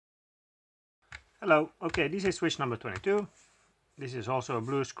Hello, okay, this is switch number 22. This is also a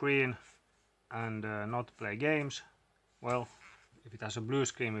blue screen and not play games. Well, if it has a blue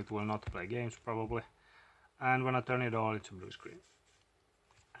screen it will not play games probably. And when I turn it on it's a blue screen.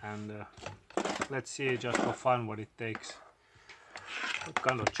 And let's see just for fun what it takes, what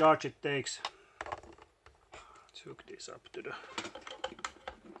kind of charge it takes. Let's hook this up to the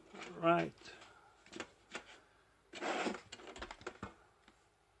right.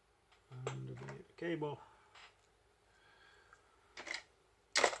 And we need a cable.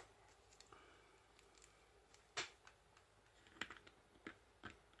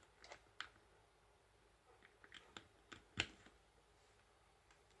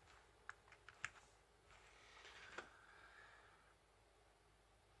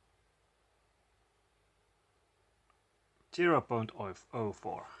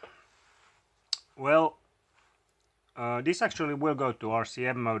 0.04. Well, this actually will go to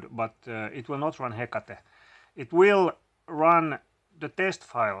RCM mode, but it will not run Hecate. It will run the test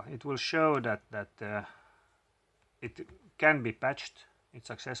file. It will show that it can be patched. It's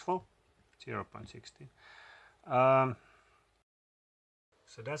successful. 0.16.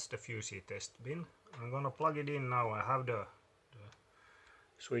 So that's the Fusey test bin. I'm gonna plug it in now. I have the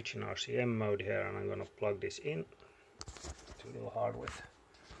switch in RCM mode here, and I'm gonna plug this in. It's a little hard with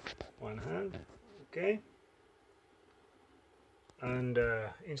one hand. Okay. And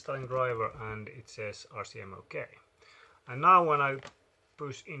installing driver, and it says RCM OK. And now when I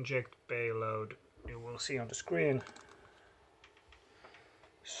push inject payload, you will see on the screen.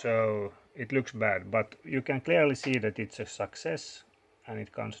 So it looks bad, but you can clearly see that it's a success and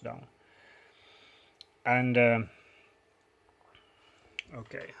it counts down. And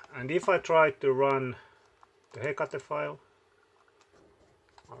okay, and if I try to run the Hecate file,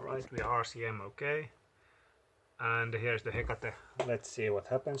 alright, we are RCM OK. And here's the Hecate. Let's see what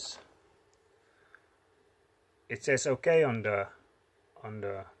happens. It says OK on the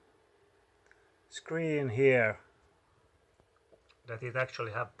screen here, that it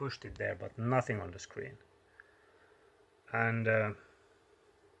actually have pushed it there, but nothing on the screen. And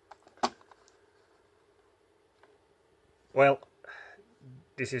well,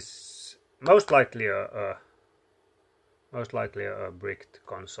 this is most likely a bricked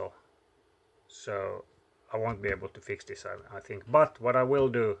console, so I won't be able to fix this, I think. But what I will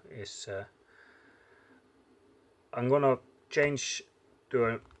do is I'm gonna change to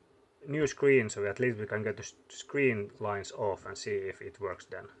a new screen, so at least we can get the screen lines off and see if it works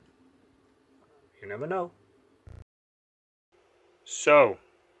then. You never know. So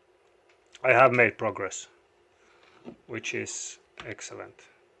I have made progress, which is excellent.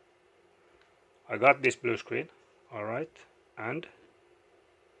 I got this blue screen, alright, and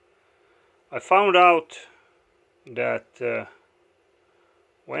I found out that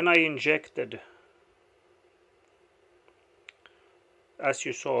when I injected, as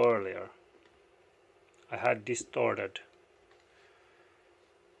you saw earlier, I had distorted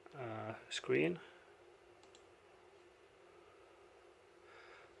screen.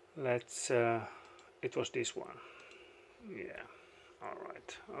 Let's it was this one. Yeah,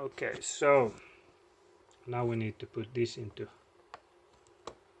 alright, okay, so now we need to put this into,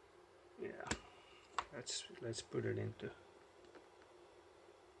 yeah, let's put it into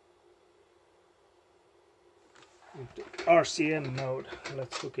RCM mode.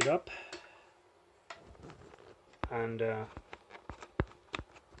 Let's hook it up and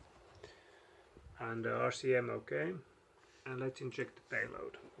RCM OK, and let's inject the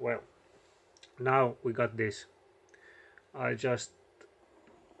payload. Well, now we got this. I just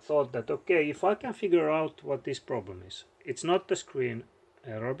thought that okay, if I can figure out what this problem is, it's not the screen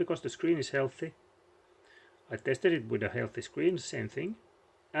error because the screen is healthy. I tested it with a healthy screen, same thing,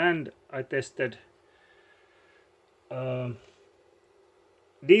 and I tested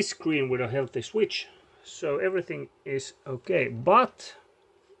this screen with a healthy switch, so everything is okay. But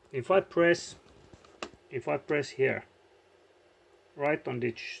if I press here, right on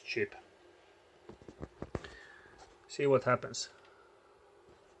this chip, see what happens.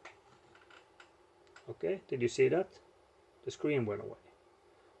 Okay, did you see that? The screen went away.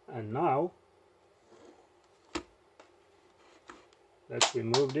 And now let's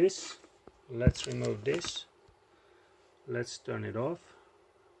remove this. Let's remove this. Let's turn it off.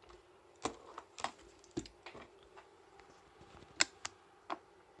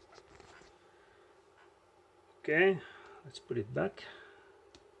 Okay, let's put it back.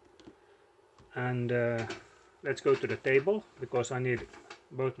 And let's go to the table because I need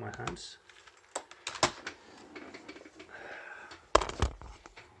both my hands.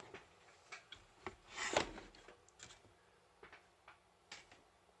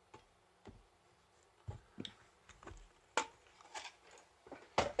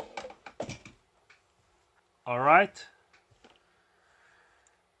 Alright.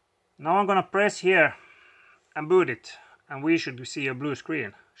 Now I'm gonna press here and boot it, and we should see a blue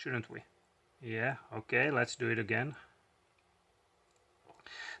screen, shouldn't we? Yeah, okay, let's do it again.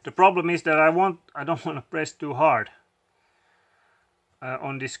 The problem is that I don't want to press too hard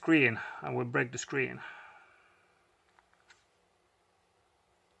on this screen. I will break the screen.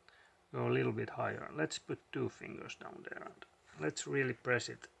 Go a little bit higher. Let's put 2 fingers down there and let's really press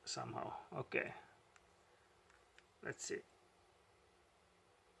it somehow. Okay. Let's see.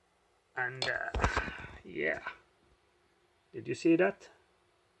 And yeah. Did you see that?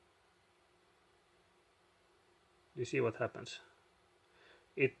 You see what happens?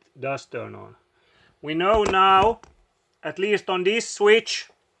 It does turn on. We know now, at least on this switch,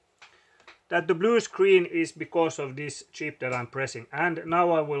 that the blue screen is because of this chip that I'm pressing. And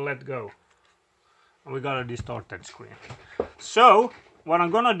now I will let go. And we got a distorted screen. So, what I'm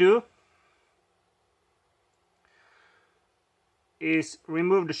gonna do is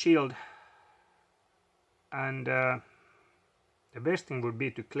remove the shield. And the best thing would be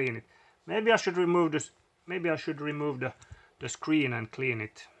to clean it. Maybe I should remove this. Maybe I should remove the screen and clean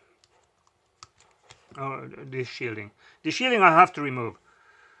it. Oh, this shielding. The shielding I have to remove.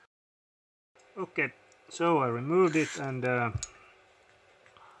 Okay, so I removed it, and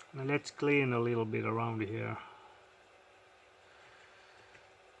let's clean a little bit around here.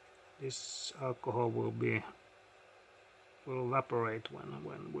 This alcohol will evaporate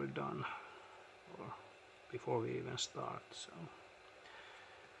when we're done, or before we even start. So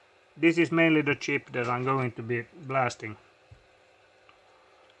this is mainly the chip that I'm going to be blasting.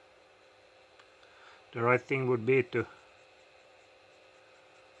 The right thing would be to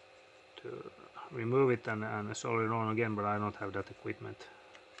remove it and solder it on again, but I don't have that equipment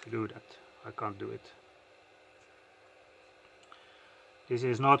to do that. I can't do it. This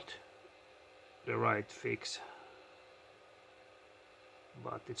is not the right fix,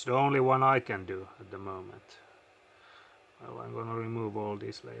 but it's the only one I can do at the moment. Well, I'm gonna remove all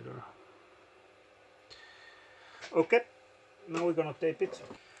this later. Okay, now we're gonna tape it.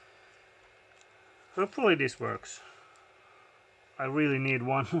 Hopefully this works. I really need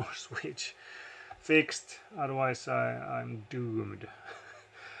one more switch fixed, otherwise I'm doomed.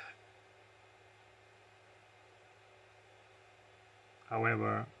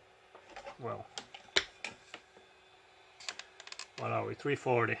 However, well, what are we,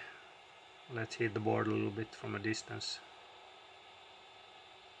 340? Let's hit the board a little bit from a distance.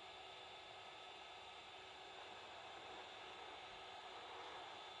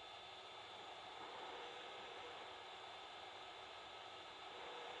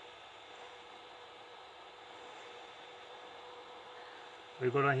 We're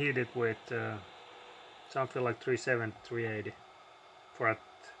gonna hit it with something like 370, 380 for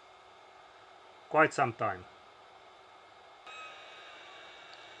quite some time.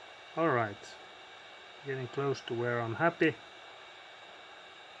 Alright, getting close to where I'm happy.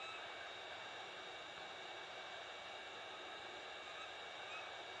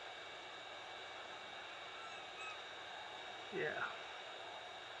 Yeah.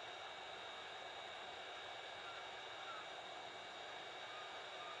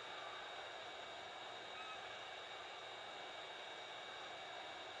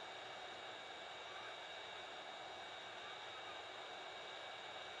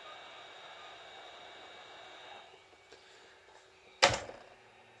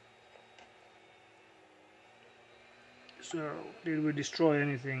 So, did we destroy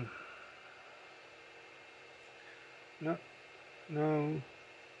anything? No, no.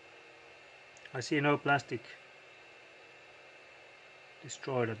 I see no plastic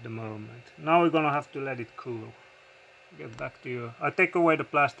destroyed at the moment. Now we're gonna have to let it cool. Get back to you. I'll take away the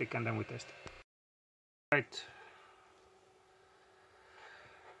plastic and then we test it. Right.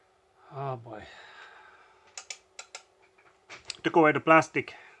 Oh boy. Took away the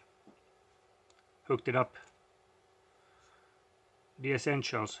plastic. Hooked it up. The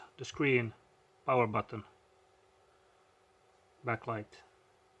essentials, the screen, power button, backlight.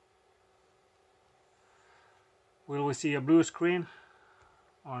 Will we see a blue screen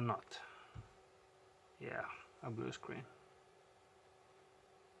or not? Yeah, a blue screen.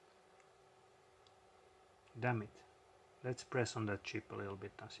 Damn it. Let's press on that chip a little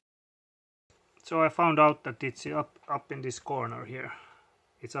bit and see. So I found out that it's up in this corner here.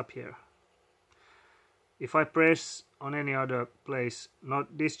 It's up here. If I press on any other place,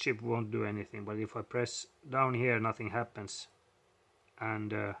 not this chip won't do anything, but if I press down here, nothing happens.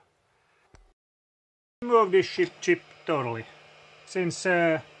 And remove this chip totally, since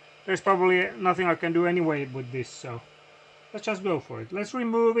there's probably nothing I can do anyway with this. So let's just go for it. Let's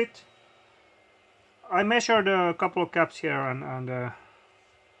remove it. I measured a couple of caps here and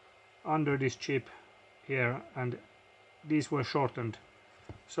under this chip here, and these were shortened.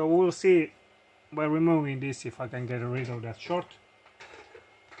 So we'll see by removing this if I can get rid of that short.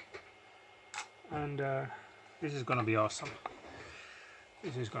 And this is gonna be awesome.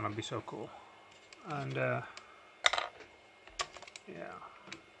 This is gonna be so cool. And yeah.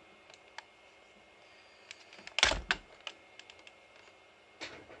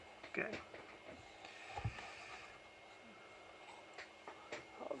 Okay.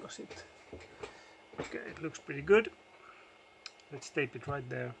 How does it? Okay, it looks pretty good. Let's tape it right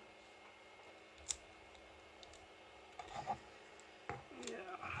there. Yeah.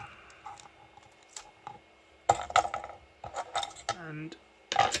 And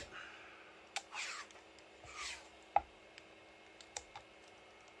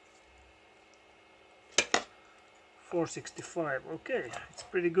 $4.65. Okay, it's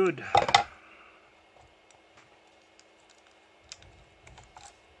pretty good.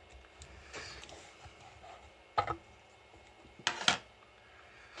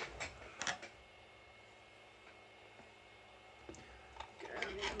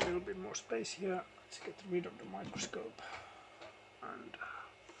 A little bit more space here. Let's get rid of the microscope. And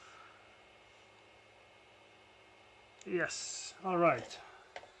yes, all right.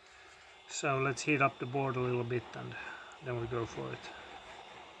 So let's heat up the board a little bit and then we go for it.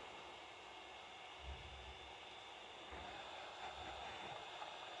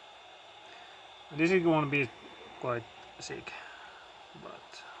 This is going to be quite sick,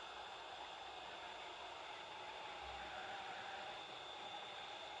 but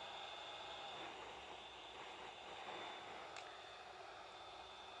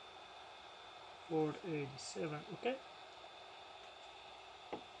 $4.87. Okay.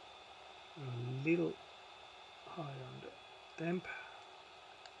 A little high on the temp,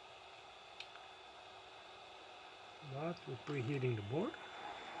 but we're preheating the board.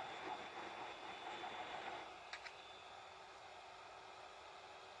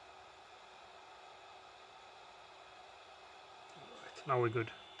 Alright, now we're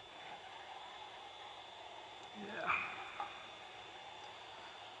good. Yeah.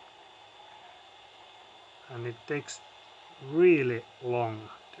 And it takes really long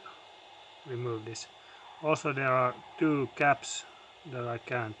to remove this. Also there are two caps that I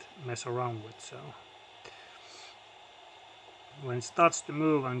can't mess around with, so when it starts to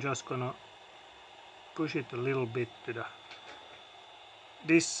move I'm just gonna push it a little bit to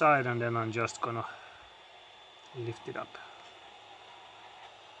this side and then I'm just gonna lift it up.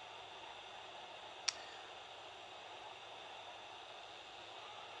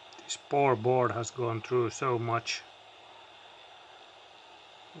 This poor board has gone through so much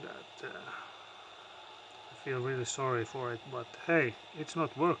that I feel really sorry for it, but hey, it's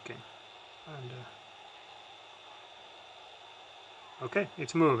not working. And okay,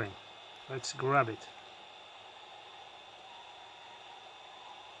 it's moving. Let's grab it.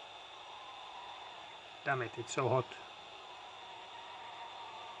 Damn it, it's so hot.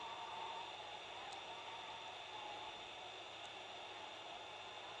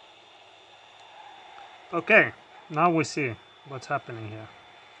 Okay, now we see what's happening here.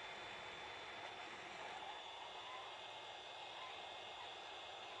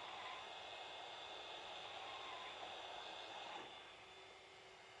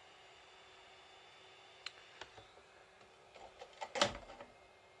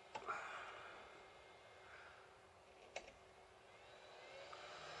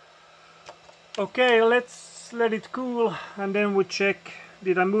 Okay, let's let it cool and then we check,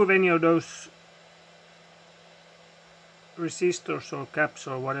 did I move any of those resistors or caps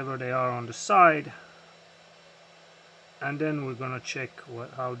or whatever they are on the side, and then we're gonna check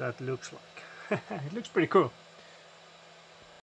how that looks like. It looks pretty cool.